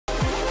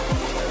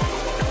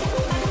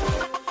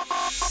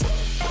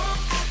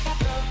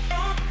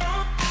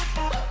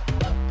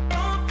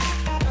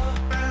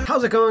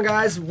How's it going,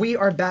 guys? We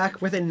are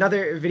back with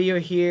another video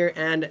here,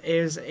 and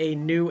is a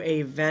new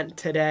event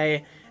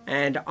today.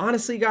 And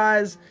honestly,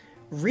 guys,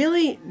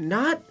 really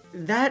not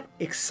that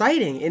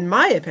exciting in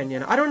my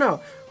opinion. I don't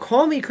know,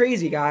 call me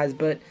crazy, guys,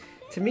 but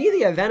to me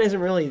the event isn't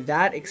really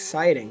that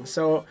exciting.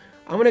 So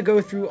I'm gonna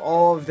go through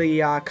all of the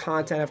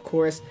content, of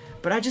course,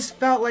 but I just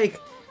felt like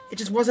it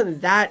just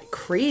wasn't that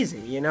crazy,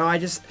 you know.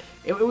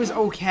 It was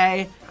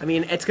okay. I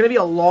mean, it's gonna be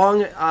a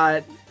long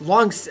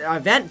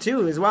event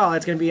too as well.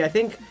 It's gonna be, I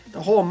think,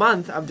 the whole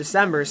month of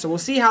December, so we'll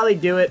see how they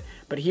do it.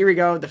 But here we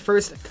go. The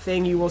first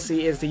thing you will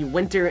see is the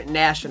Winter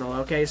National.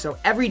 Okay, so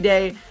every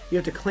day you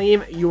have to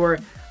claim your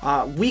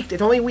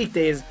it's only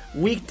weekdays,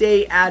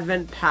 weekday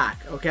advent pack.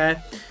 Okay,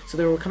 so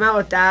they will come out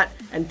with that,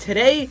 and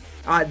today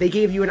they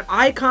gave you an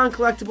icon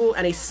collectible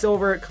and a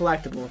silver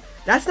collectible.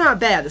 That's not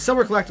bad. The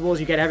silver collectibles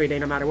you get every day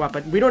no matter what,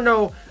 but we don't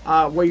know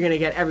what you're gonna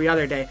get every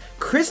other day.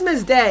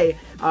 Christmas Day,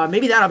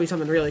 maybe that'll be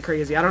something really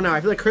crazy. I don't know. I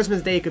feel like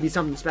Christmas Day could be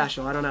something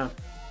special. I don't know.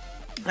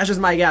 That's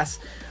just my guess.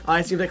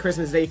 It seems like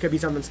Christmas Day could be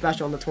something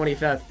special on the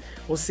 25th.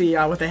 We'll see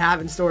what they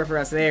have in store for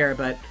us there,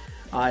 but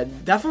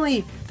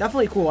definitely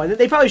cool. And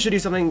they probably should do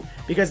something,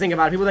 because think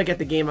about it, people that get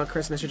the game on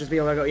Christmas should just be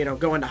able to go,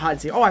 go into HUD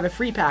and see, oh, I have a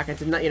free pack.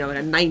 It's like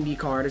a 90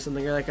 card or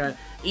something, or like a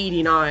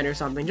 89 or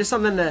something. Just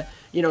something to,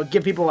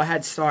 give people a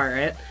head start,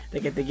 right? They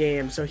get the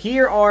game. So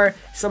here are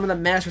some of the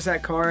Master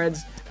Set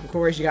cards. Of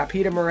course, you got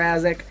Peter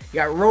Mrazek, you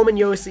got Roman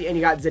Josi, and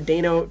you got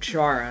Zdeno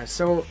Chara.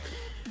 So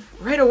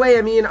right away,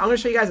 I mean, I'm going to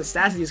show you guys the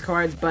stats of these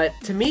cards, but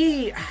to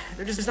me,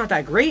 they're just not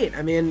that great.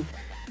 I mean,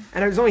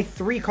 and there's only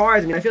 3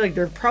 cards. I mean, I feel like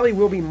there probably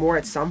will be more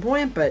at some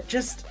point, but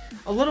just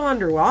a little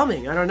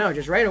underwhelming. I don't know,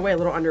 just right away, a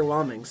little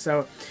underwhelming.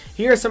 So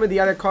here are some of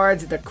the other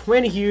cards. The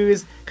Quinn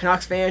Hughes,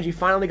 Canucks fans, you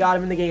finally got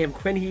him in the game.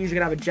 Quinn Hughes,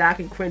 you're going to have a Jack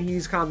and Quinn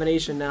Hughes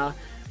combination now,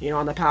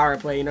 on the power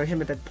play.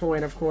 Him at the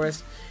point, of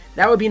course.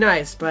 That would be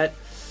nice, but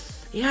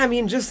yeah, I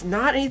mean, just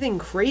not anything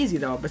crazy,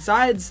 though.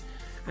 Besides,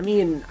 I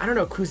mean, I don't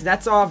know,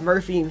 Kuznetsov,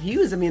 Murphy, and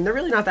Hughes, I mean, they're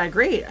really not that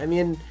great. I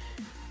mean,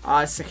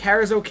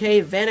 Sakara's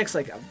okay. Vanek's,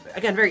 like,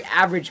 again, very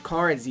average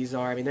cards these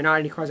are. I mean, they're not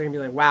any cards that are going to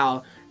be like,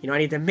 wow, I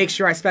need to make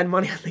sure I spend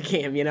money on the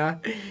game,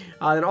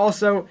 Then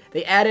also,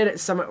 they added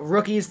some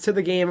rookies to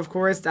the game, of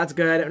course. That's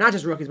good. Not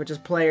just rookies, but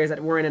just players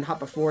that weren't in HUT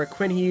before.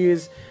 Quinn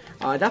Hughes,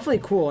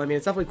 definitely cool. I mean,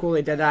 it's definitely cool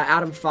they did that.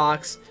 Adam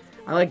Fox.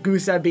 I like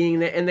Gusev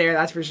being in there,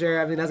 that's for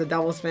sure. I mean, as a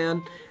Devils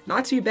fan,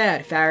 not too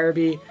bad.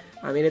 Farabee.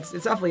 I mean, it's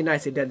definitely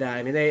nice they did that.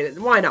 I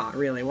mean, why not,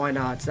 really? Why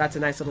not? So that's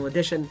a nice little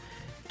addition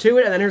to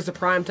it. And then here's the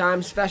prime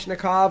time.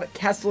 Sveshnikov,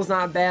 Kessel's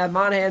not bad.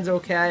 Monahan's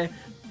okay.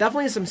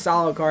 Definitely some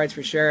solid cards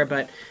for sure,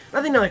 but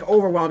nothing like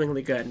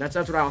overwhelmingly good. That's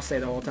what I'll say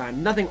the whole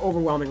time. Nothing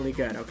overwhelmingly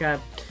good, okay?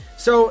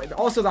 So,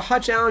 also the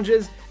HUT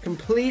challenges,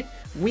 complete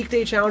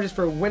weekday challenges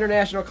for Winter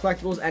National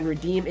collectibles and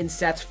redeem in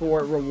sets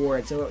for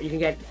rewards. So you can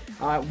get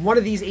one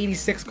of these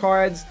 86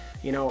 cards.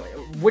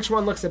 Which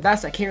one looks the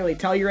best, I can't really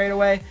tell you right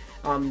away.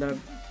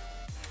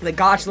 The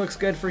Gotch looks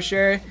good for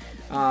sure,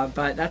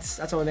 but that's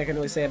the only thing I can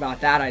really say about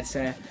that, I'd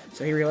say.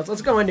 So here we go.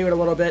 Let's go into it a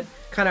little bit,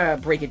 kind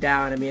of break it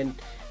down. I mean,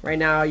 right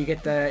now you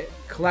get the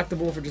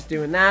collectible for just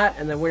doing that,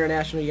 and then Winter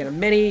National you get a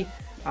mini,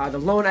 the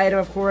loan item,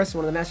 of course,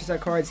 one of the Master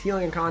Set cards,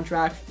 healing and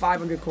contract,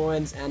 500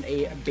 coins, and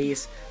a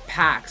base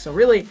pack. So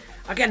really,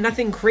 again,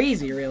 nothing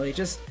crazy really,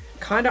 just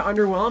kind of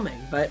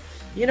underwhelming. But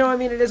I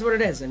mean, it is what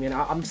it is. I mean,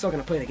 I'm still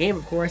gonna play the game,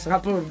 of course, and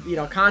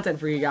upload content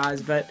for you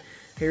guys, but.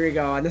 Here we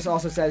go, and this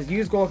also says,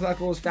 use gold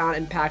collectibles found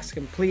in packs to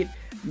complete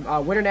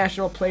Winter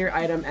National player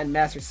item and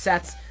master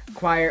sets.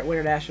 Acquire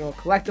Winter National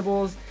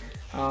collectibles.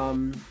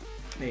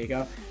 There you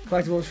go.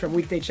 Collectibles from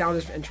weekday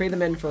challenges and trade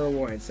them in for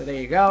rewards. So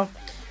there you go.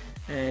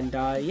 And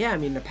yeah, I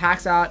mean, the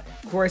pack's out.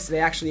 Of course, they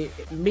actually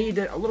made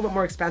it a little bit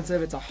more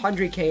expensive. It's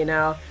 100K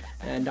now.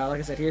 And like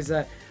I said, here's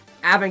the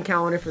advent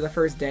calendar for the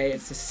first day.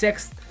 It's the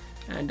 6th.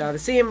 And the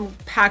same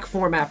pack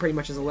format pretty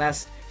much as the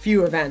last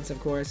few events, of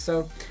course.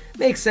 So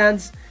makes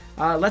sense.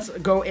 Let's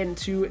go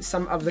into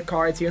some of the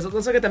cards here. So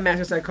let's look at the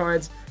Master Set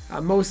cards.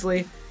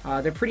 Mostly,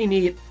 they're pretty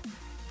neat.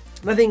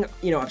 Nothing,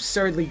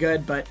 absurdly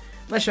good, but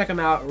let's check them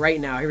out right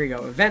now. Here we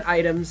go. Event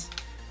items,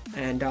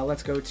 and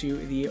let's go to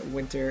the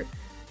Winter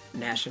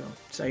National.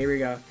 So here we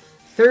go.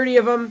 30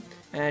 of them,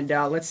 and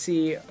let's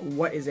see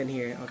what is in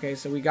here. Okay,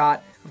 so we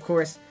got, of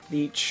course,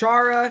 the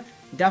Chara.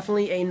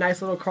 Definitely a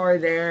nice little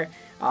card there.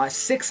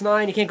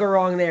 6'9", you can't go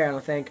wrong there, I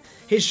don't think.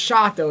 His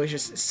shot, though, is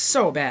just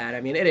so bad.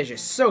 I mean, it is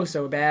just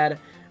so bad.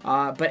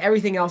 But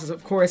everything else is,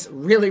 of course,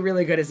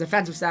 really good. His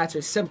defensive stats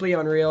are simply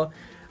unreal.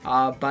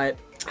 But,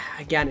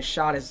 again, his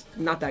shot is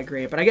not that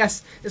great. But I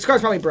guess this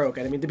card's probably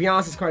broken. I mean, to be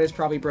honest, this card is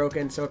probably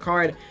broken. So a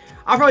card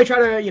I'll probably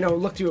try to,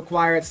 look to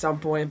acquire at some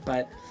point.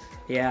 But,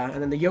 yeah.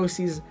 And then the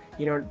Yosi's,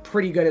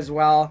 pretty good as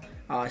well.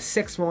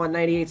 6'1",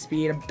 98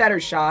 speed. A better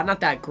shot. Not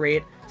that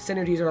great.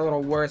 Synergies are a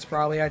little worse,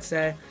 probably, I'd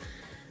say.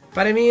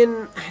 But, I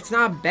mean, it's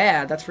not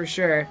bad. That's for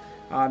sure.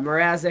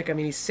 Mrazek, I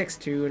mean, he's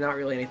 6'2", not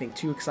really anything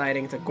too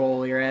exciting. It's a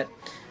goalie, right?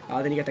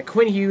 Then you got the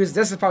Quinn Hughes.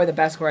 This is probably the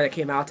best card that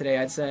came out today,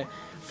 I'd say.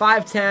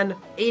 5'10",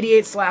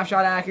 88 slap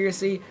shot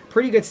accuracy.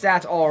 Pretty good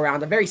stats all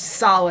around. A very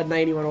solid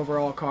 91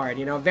 overall card,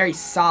 Very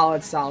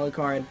solid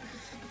card.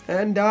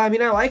 And, I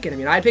mean, I like it. I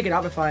mean, I'd pick it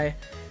up if I,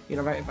 you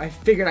know, if I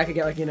figured I could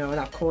get, like, you know,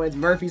 enough coins.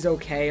 Murphy's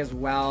okay as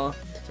well.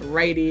 It's a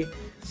righty.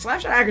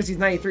 Slap shot accuracy is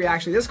 93,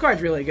 actually. This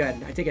card's really good.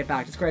 I take it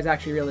back. This card's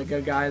actually really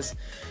good, guys.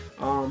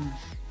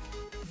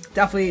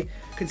 Definitely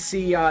could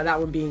see that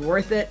one being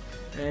worth it.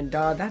 And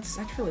that's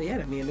really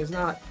it. I mean, there's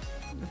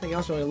nothing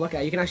else really to look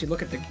at. You can actually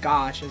look at the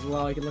Gotch as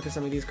well. You can look at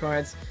some of these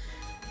cards.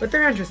 But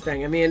they're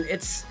interesting. I mean,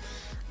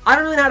 I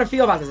don't really know how to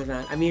feel about this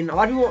event. I mean, a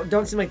lot of people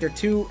don't seem like they're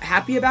too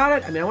happy about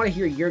it. I mean, I want to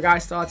hear your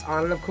guys' thoughts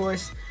on it, of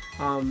course.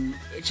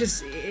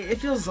 It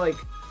feels like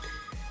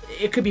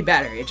it could be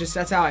better.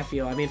 That's how I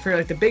feel. I mean, for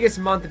like the biggest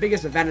month, the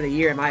biggest event of the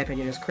year, in my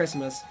opinion, is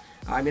Christmas.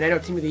 I mean, I know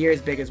Team of the Year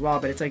is big as well,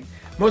 but it's like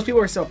most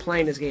people are still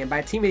playing this game.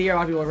 By Team of the Year, a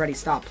lot of people already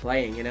stopped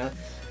playing, you know?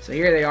 So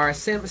here they are,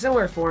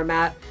 similar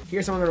format.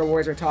 Here's some of the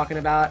rewards we're talking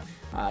about.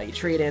 You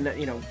trade in,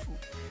 you know,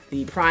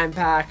 the Prime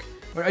Pack,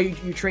 or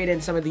you trade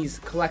in some of these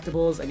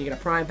collectibles, and you get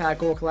a Prime Pack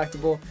Gold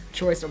collectible,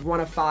 choice of 1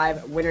 of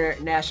 5 Winter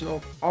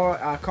National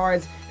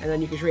cards, and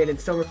then you can trade in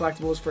Silver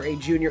collectibles for a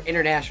Junior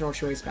International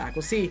Choice Pack.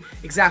 We'll see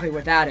exactly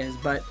what that is,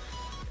 but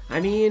I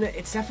mean,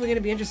 it's definitely going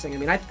to be interesting. I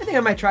mean, I think I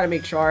might try to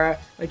make Chara,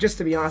 like, just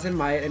to be honest, I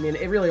might. I mean,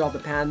 it really all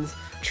depends.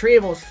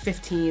 Tradable is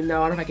 15,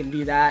 though. I don't know if I can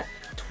do that.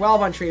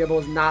 12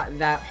 untradeable is not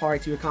that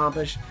hard to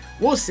accomplish.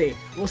 We'll see.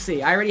 We'll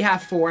see. I already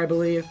have 4, I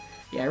believe.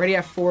 Yeah, I already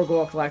have 4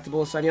 gold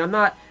collectibles, so I mean, I'm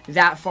not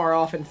that far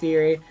off in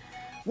theory.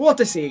 We'll have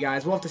to see,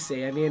 guys. We'll have to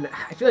see. I mean,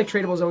 I feel like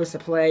tradable is always to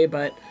play,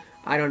 but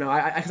I don't know.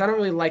 Because I don't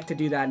really like to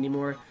do that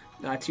anymore,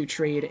 to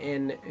trade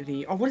in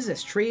the... Oh, what is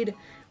this? Trade...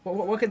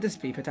 What could this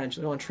be,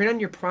 potentially? Hold on. Trade on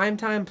your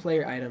primetime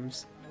player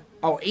items.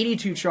 Oh,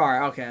 82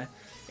 char. Okay.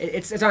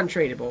 It's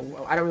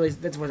untradeable. I don't really...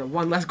 That's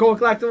one less gold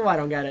collectible? I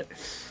don't get it.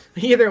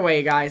 Either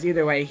way, guys.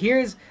 Either way.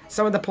 Here's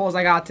some of the pulls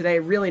I got today.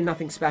 Really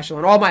nothing special.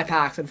 And all my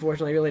packs,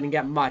 unfortunately, really didn't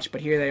get much. But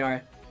here they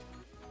are.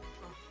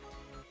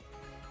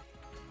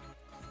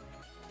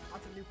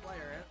 That's a new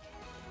player,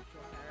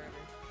 right?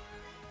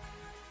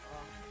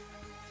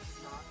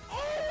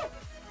 Oh!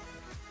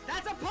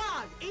 That's a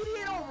Pog!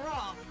 88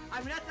 overall! I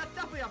mean, that's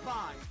definitely a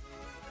Pog.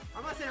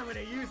 I'm not saying I'm going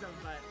to use them,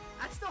 but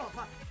that's still a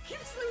Pog. Keep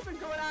sleeping,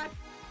 Kodak!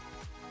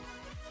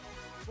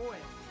 Boys.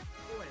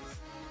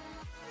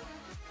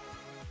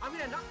 I mean,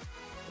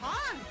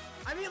 Pog!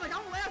 I mean, like,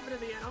 I'm laughing in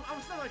the end.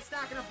 I'm still, like,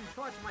 stacking up these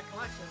cards for my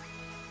collection.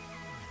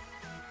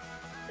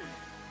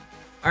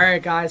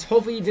 Alright, guys.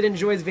 Hopefully you did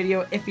enjoy this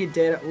video. If you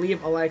did,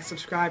 leave a like,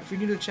 subscribe. If you're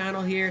new to the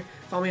channel here,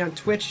 follow me on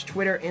Twitch,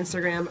 Twitter,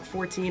 Instagram,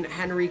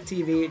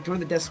 14HenriqueTV. Join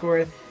the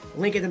Discord.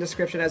 Link in the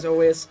description as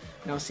always.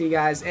 And I'll see you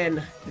guys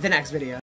in the next video.